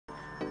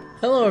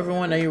Hello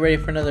everyone, are you ready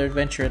for another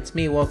adventure? It's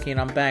me, Woki, and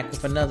I'm back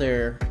with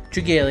another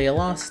Dragalia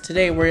Lost.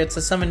 Today it's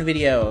a summon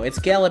video. It's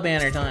Gala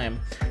banner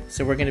time.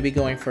 So we're going to be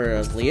going for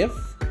Leif,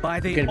 we're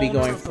going to be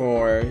going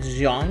for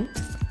Zhang,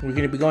 we're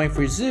going to be going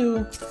for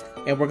Zhu,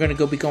 and we're going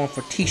to be going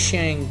for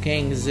Tishang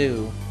Gang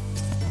Zhu.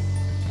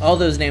 All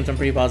those names I'm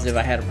pretty positive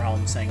I had a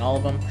problem saying all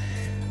of them.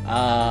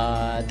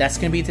 That's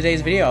going to be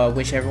today's video. I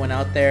wish everyone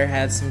out there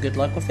had some good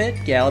luck with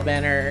it. Gala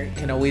banner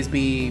can always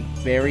be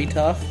very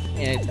tough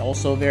and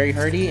also very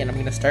hurty, and I'm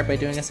going to start by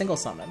doing a single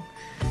summon.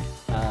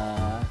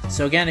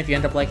 So again, if you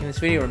end up liking this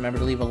video, remember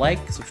to leave a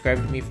like, subscribe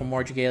to me for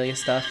more Dragalia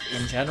stuff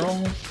in general,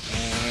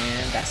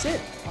 and that's it.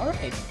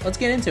 Alright, let's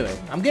get into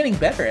it. I'm getting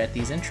better at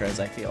these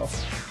intros, I feel.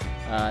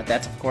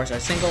 That's of course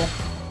our single.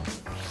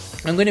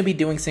 I'm going to be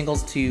doing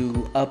singles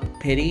to up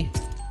pity.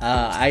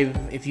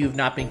 If you've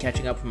not been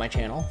catching up with my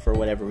channel for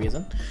whatever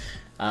reason,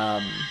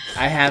 I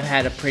have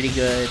had a pretty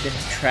good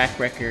track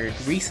record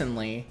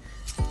recently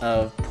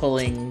of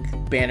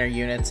pulling banner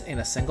units in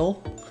a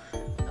single.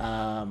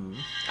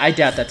 I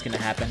doubt that's going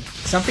to happen.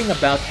 Something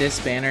about this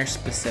banner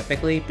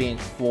specifically being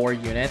 4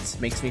 units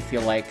makes me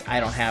feel like I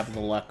don't have the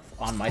luck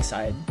on my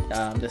side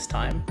this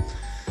time.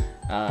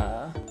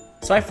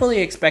 So I fully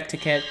expect to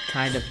get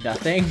kind of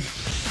nothing,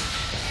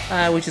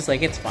 which is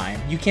like, it's fine.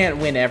 You can't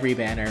win every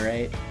banner,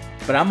 right?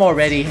 But I'm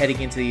already heading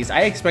into these.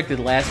 I expected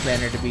last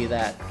banner to be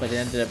that, but it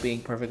ended up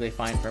being perfectly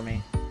fine for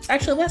me.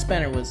 Actually, last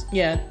banner was,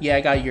 yeah, I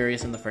got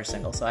Urius in the first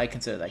single, so I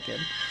consider that good.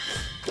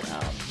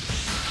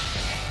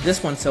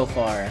 This one so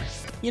far,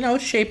 you know,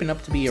 it's shaping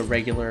up to be a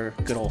regular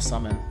good old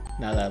summon,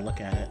 now that I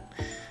look at it.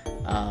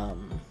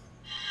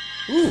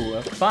 Ooh,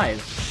 a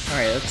 5.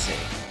 Alright, let's see.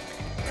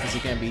 Is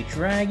it going to be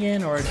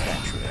Dragon or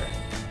Adventurer?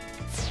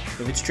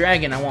 If it's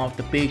Dragon, I want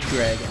the big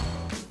dragon.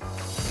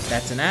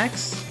 That's an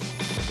axe.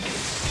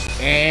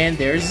 And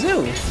there's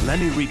Zhu. Let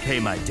me repay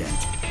my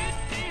debt.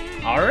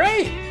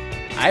 Alright!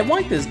 I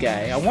want this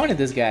guy. I wanted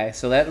this guy,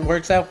 so that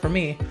works out for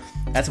me.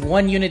 That's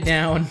 1 unit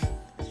down,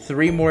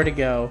 3 more to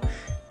go.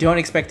 Don't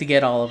expect to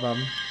get all of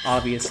them,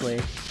 obviously.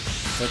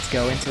 Let's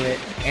go into it.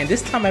 And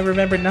this time I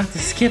remembered not to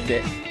skip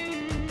it.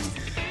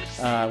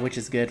 Which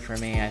is good for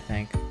me, I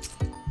think.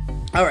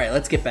 Alright,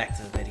 let's get back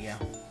to the video.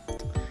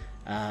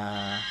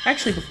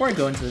 Actually, before I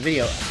go into the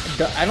video,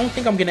 I don't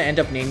think I'm going to end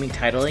up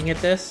titling it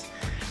this.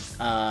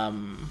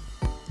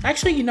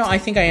 Actually, you know, I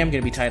think I am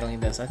going to be titling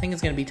this. I think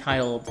it's going to be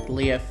titled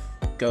Leif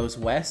Goes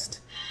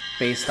West,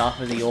 based off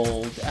of the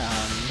old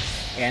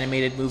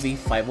animated movie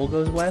Fievel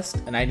Goes West,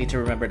 and I need to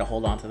remember to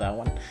hold on to that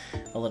one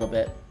a little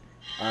bit.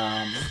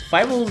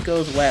 Fievel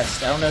Goes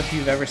West, I don't know if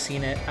you've ever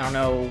seen it. I don't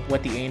know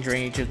what the age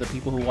range of the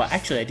people who watch.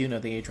 Actually, I do know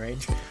the age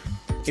range.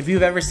 If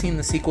you've ever seen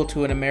the sequel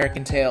to An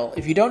American Tail.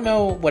 If you don't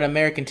know what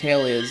American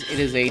Tail is, it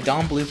is a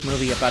Don Bluth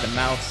movie about a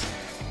mouse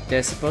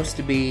that's supposed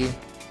to be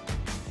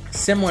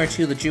similar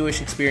to the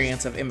Jewish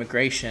experience of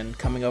immigration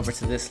coming over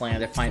to this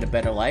land to find a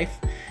better life.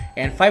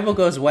 And Fievel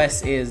Goes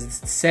West is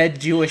said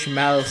Jewish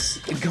mouse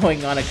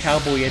going on a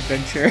cowboy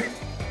adventure.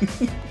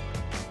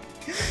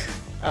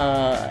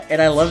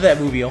 And I love that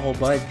movie a whole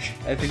bunch.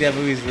 I think that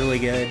movie is really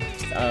good.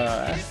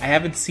 I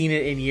haven't seen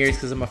it in years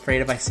because I'm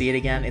afraid if I see it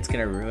again, it's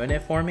going to ruin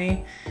it for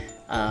me.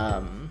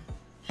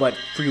 But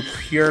through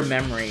pure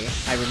memory,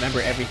 I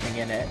remember everything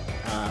in it.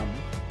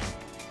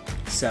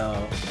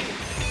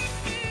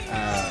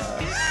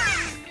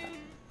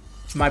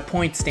 My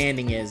point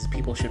standing is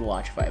people should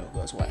watch Fievel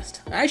Goes West.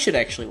 I should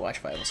actually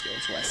watch Fievel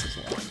Goes West as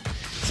well.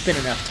 It's been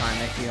enough time,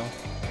 I feel.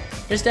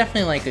 There's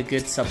definitely like a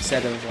good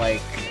subset of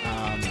like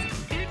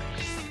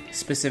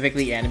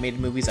specifically animated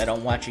movies I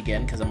don't watch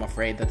again because I'm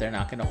afraid that they're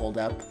not going to hold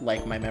up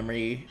like my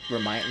memory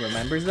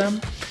remembers them.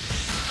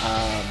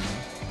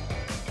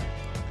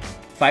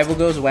 Fievel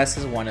Goes West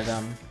is one of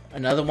them.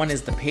 Another one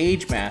is The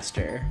Page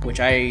Master, which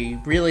I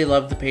really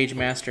loved The Page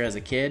Master as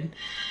a kid.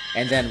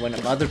 And then when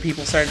other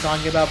people started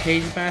talking about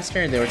Page Master,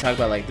 and they were talking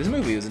about like, this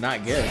movie was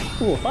not good.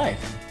 Cool, 5.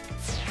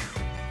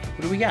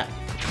 What do we got?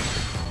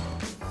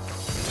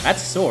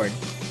 That's a sword.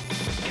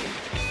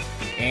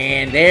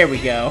 And there we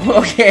go.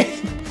 Okay.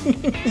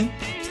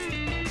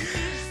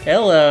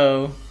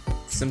 Hello.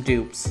 Some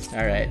dupes.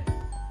 Alright.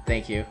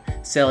 Thank you.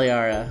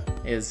 Celiara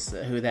is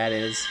who that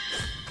is.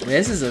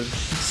 This is a...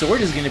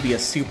 Sword is going to be a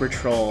super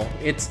troll.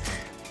 It's...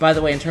 By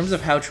the way, in terms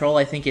of how troll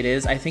I think it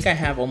is, I think I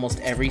have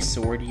almost every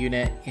sword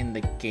unit in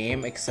the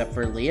game except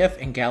for Leif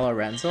and Gala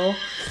Renzel.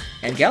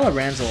 And Gala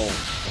Renzel,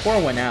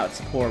 pour one out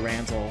to poor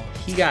Renzel.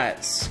 He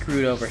got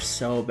screwed over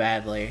so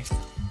badly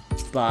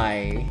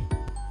by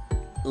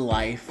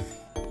life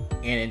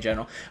and in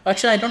general.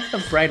 Actually, I don't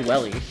have Bride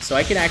Welly, so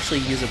I can actually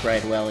use a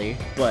Bride Welly,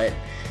 but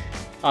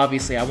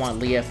obviously I want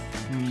Leif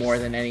more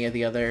than any of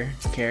the other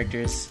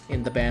characters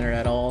in the banner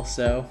at all,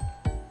 so...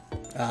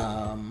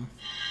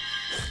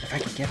 if I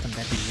could get them,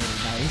 that'd be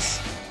really nice.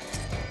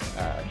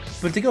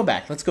 But to go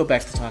back, let's go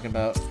back to talking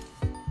about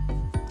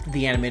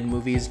the animated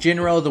movies.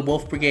 Jinro, The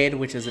Wolf Brigade,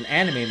 which is an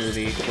anime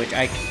movie, which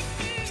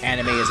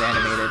anime is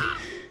animated.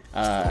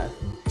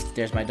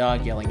 There's my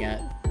dog yelling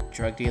at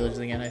drug dealers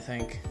again, I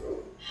think.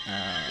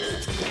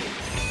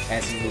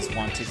 As he was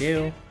wont to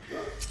do.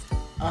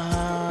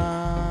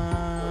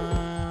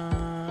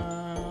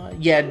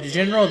 Yeah,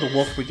 General of the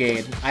Wolf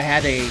Brigade.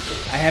 I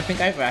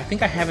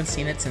think I haven't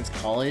seen it since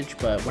college,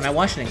 but when I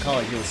watched it in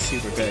college, it was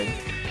super good.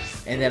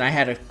 And then I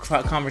had a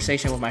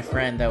conversation with my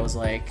friend that was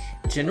like,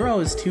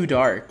 General is too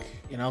dark.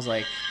 And I was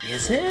like,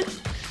 is it?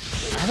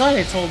 I thought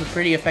it told a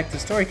pretty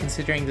effective story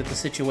considering that the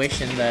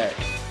situation that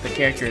the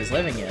character is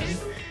living in.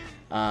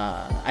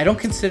 I don't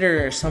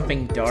consider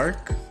something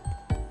dark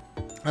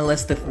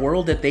unless the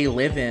world that they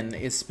live in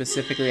is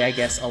specifically, I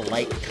guess, a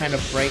light kind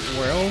of bright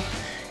world,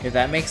 if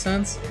that makes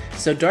sense.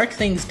 So dark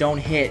things don't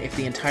hit if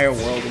the entire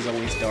world is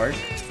always dark,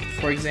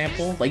 for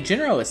example. Like,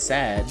 General is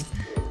sad,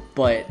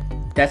 but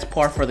that's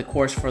par for the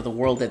course for the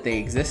world that they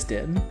exist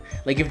in.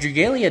 Like, if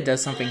Dragalia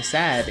does something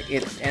sad,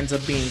 it ends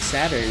up being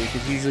sadder,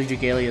 because usually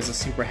Dragalia is a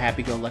super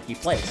happy-go-lucky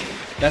place.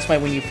 That's why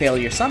when you fail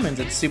your summons,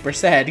 it's super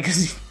sad,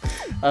 because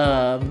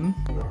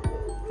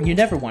you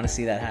never want to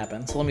see that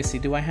happen. So let me see,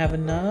 do I have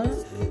enough?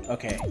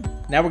 Okay,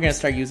 now we're going to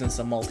start using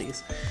some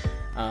multis.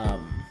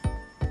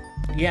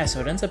 Yeah, so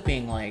it ends up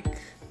being like,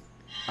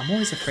 I'm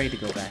always afraid to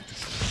go back to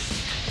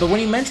stuff. But when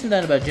you mentioned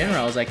that about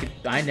Jinro,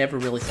 I never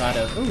really thought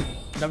of, ooh,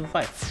 number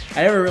 5.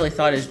 I never really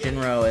thought of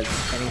Jinro as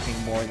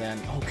anything more than,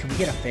 oh, can we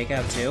get a fake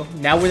out too?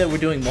 Now that we're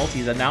doing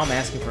multis, and now I'm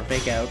asking for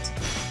fake outs.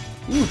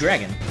 Ooh,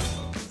 dragon.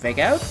 Fake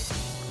out?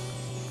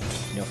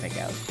 No fake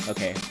out.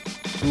 Okay.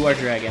 Who are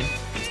dragon?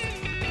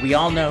 We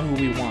all know who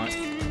we want.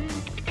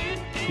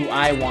 Who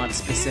I want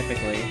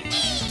specifically.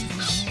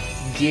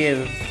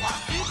 Give.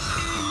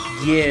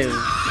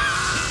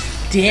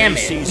 Damn it!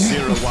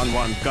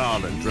 AC011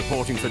 Garland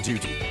reporting for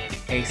duty.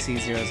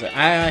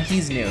 AC00.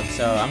 He's new,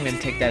 so I'm gonna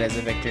take that as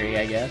a victory,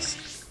 I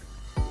guess.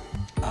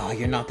 Oh,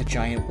 you're not the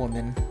giant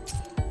woman.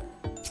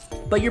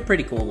 But you're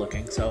pretty cool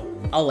looking, so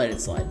I'll let it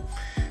slide.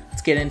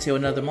 Let's get into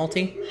another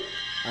multi.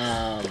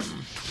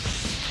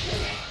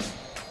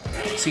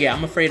 So yeah,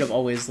 I'm afraid of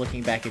always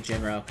looking back at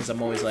Jinro, because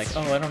I'm always like,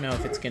 oh, I don't know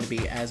if it's gonna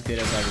be as good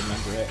as I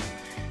remember it.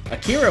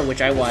 Akira,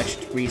 which I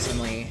watched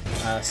recently,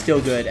 still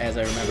good as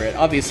I remember it.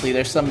 Obviously,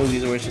 there's some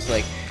movies where it's just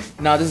like,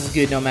 no, this is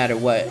good no matter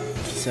what.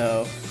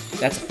 So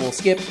that's a full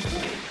skip.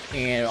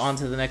 And on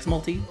to the next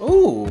multi.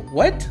 Ooh,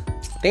 what?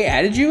 They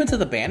added you into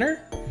the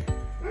banner?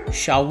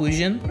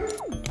 Xiaowujin?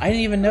 I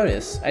didn't even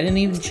notice. I didn't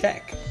even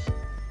check.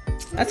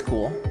 That's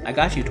cool. I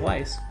got you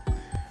twice.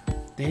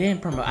 They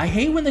didn't promote. I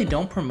hate when they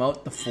don't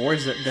promote the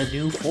 4s, the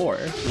new 4.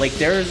 Like,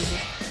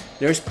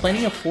 there's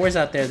plenty of 4s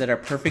out there that are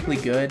perfectly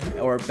good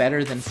or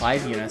better than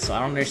 5 units, so I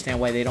don't understand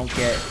why they don't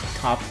get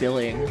top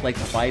billing like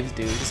the 5s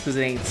do, just because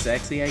it ain't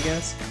sexy, I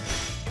guess.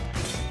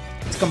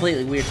 It's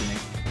completely weird to me.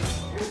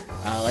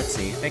 Let's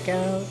see. Fake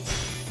out.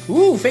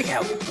 Ooh, fake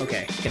out!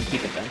 Okay, gonna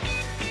keep it then.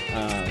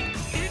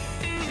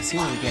 Let's see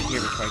what we get here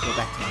before I go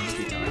back to my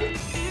movie time.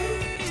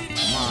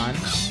 Come on.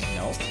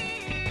 Nope.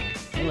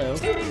 Hello.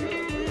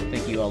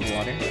 Thank you, all the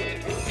water.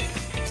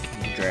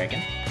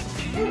 Dragon.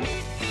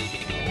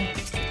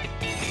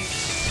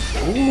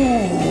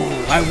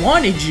 Ooh, I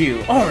wanted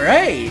you!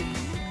 Alright!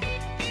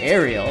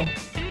 Ariel.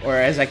 Or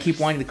as I keep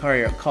wanting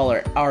to call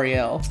her,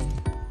 Ariel.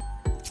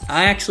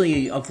 I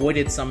actually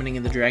avoided summoning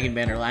in the Dragon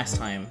Banner last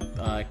time,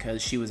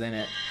 because she was in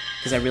it.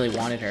 Because I really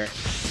wanted her.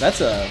 So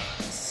that's a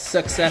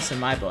success in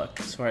my book,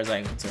 as far as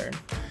I'm concerned.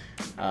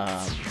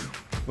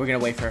 We're gonna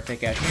wait for a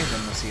fake out here,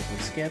 then we'll see if we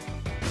skip.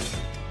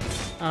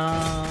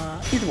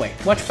 Either way,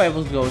 watch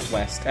 5 goes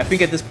west. I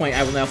think at this point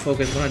I will now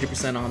focus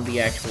 100% on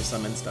the actual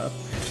summon stuff.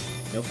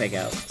 No fake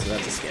out, so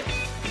that's a skip.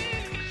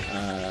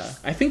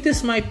 I think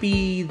this might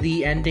be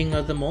the ending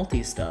of the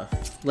multi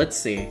stuff. Let's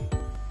see.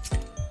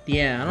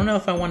 Yeah, I don't know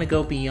if I want to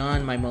go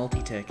beyond my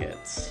multi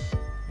tickets.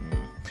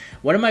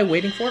 What am I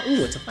waiting for?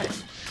 Ooh, it's a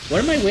 5.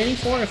 What am I waiting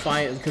for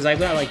because I've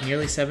got like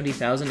nearly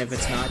 70,000 if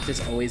it's not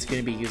just always going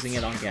to be using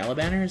it on Gala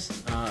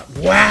banners?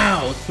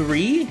 Wow,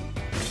 3?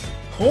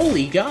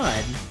 Holy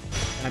god.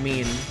 I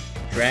mean,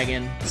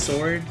 dragon,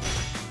 sword?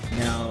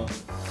 No.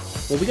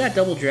 Well, we got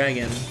double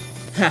dragon.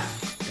 Ha!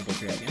 Double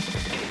dragon.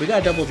 We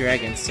got double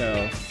dragon,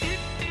 so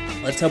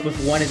let's hope if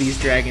one of these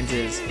dragons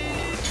is...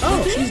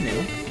 Oh, she's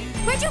new.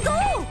 Where'd you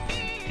go?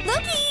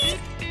 Loki!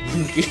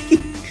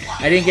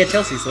 I didn't get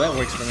Chelsea, so that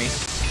works for me.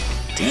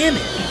 Damn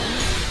it!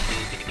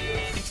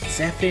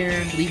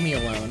 Sapphire, leave me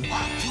alone.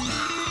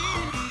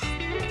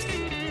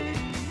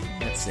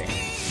 Let's see.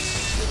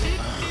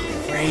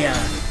 Oh, Freya.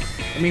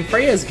 I mean,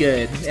 Freya's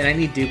good, and I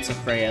need dupes of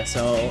Freya,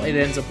 so it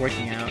ends up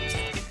working out.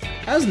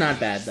 That was not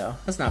bad, though.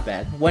 That's not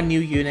bad. 1 new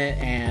unit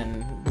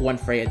and 1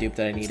 Freya dupe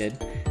that I needed,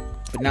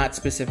 but not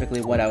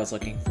specifically what I was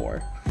looking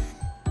for.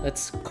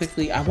 Let's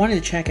quickly... I wanted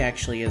to check,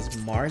 actually, is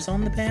Mars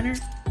on the banner?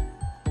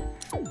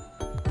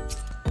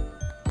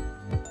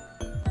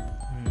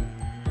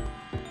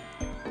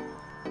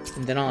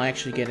 And then I'll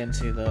actually get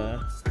into the...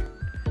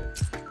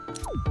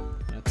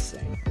 Let's see.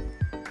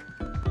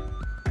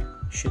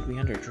 Should be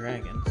under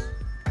dragons.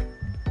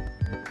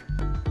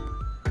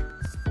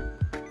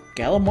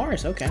 Gala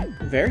Mars, okay.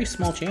 Very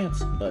small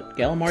chance, but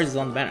Gala Mars is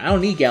on the banner. I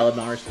don't need Gala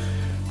Mars.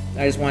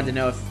 I just wanted to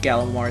know if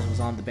Gala Mars was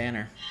on the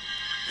banner.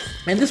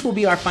 And this will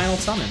be our final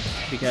summon,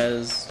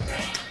 because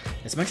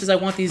as much as I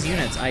want these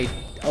units, I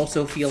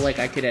also feel like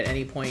I could at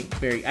any point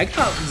I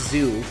got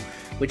Zoo,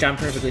 which I'm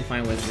perfectly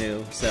fine with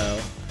too, so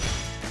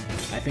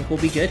I think we'll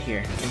be good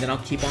here, and then I'll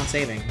keep on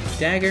saving.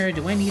 Dagger,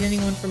 do I need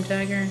anyone from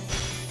Dagger?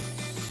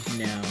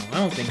 No, I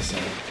don't think so.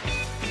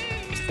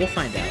 We'll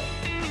find out.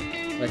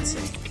 Let's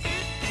see.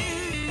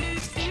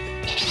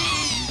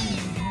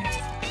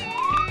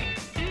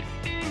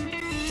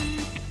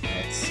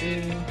 Let's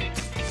see.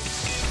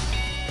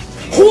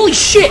 Holy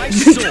shit! My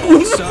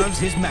sword serves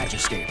His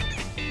Majesty.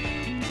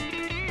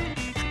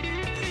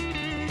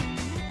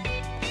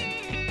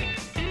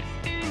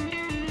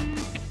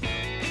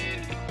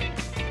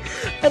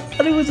 I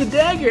thought it was a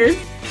dagger.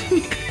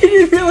 I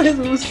didn't realize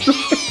it was a sword.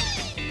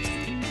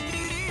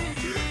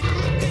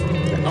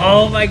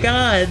 Oh my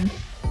god.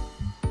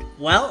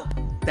 Well,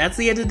 that's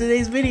the end of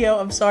today's video.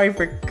 I'm sorry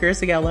for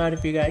cursing out loud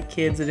if you got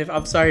kids, and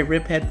I'm sorry,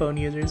 rip headphone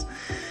users.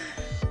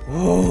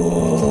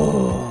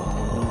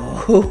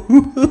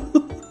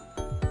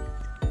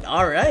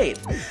 Alright.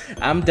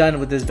 I'm done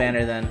with this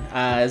banner then.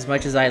 As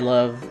much as I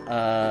love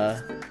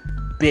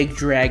Big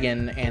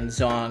Dragon and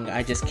Zong,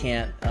 I just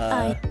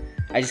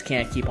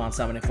can't keep on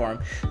summoning for him.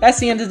 That's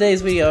the end of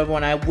today's video,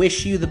 everyone. I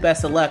wish you the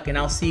best of luck, and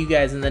I'll see you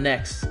guys in the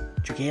next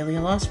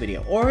Dragalia Lost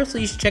video. Or so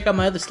you should check out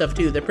my other stuff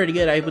too. They're pretty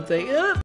good, I would say.